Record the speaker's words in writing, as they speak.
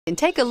And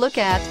take a look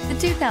at the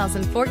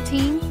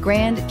 2014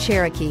 Grand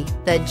Cherokee.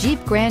 The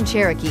Jeep Grand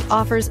Cherokee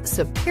offers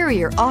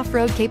superior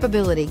off-road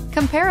capability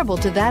comparable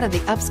to that of the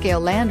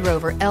upscale Land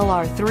Rover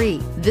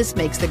LR3. This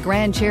makes the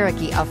Grand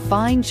Cherokee a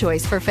fine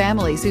choice for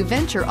families who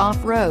venture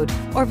off-road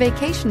or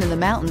vacation in the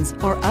mountains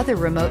or other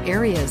remote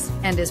areas,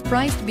 and is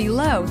priced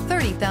below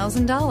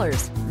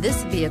 $30,000.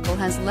 This vehicle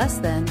has less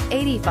than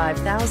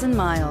 85,000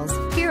 miles.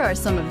 Here are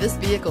some of this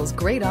vehicle's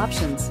great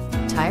options: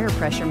 tire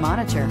pressure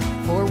monitor,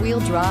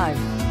 four-wheel drive,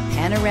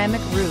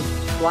 panoramic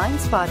roof, blind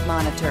spot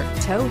monitor,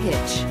 tow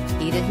hitch,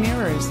 heated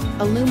mirrors,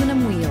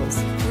 aluminum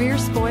wheels, rear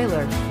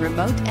spoiler,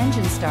 remote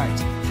engine start,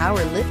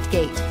 power lift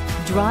gate.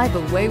 Drive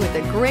away with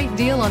a great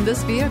deal on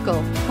this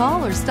vehicle.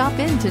 Call or stop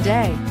in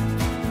today.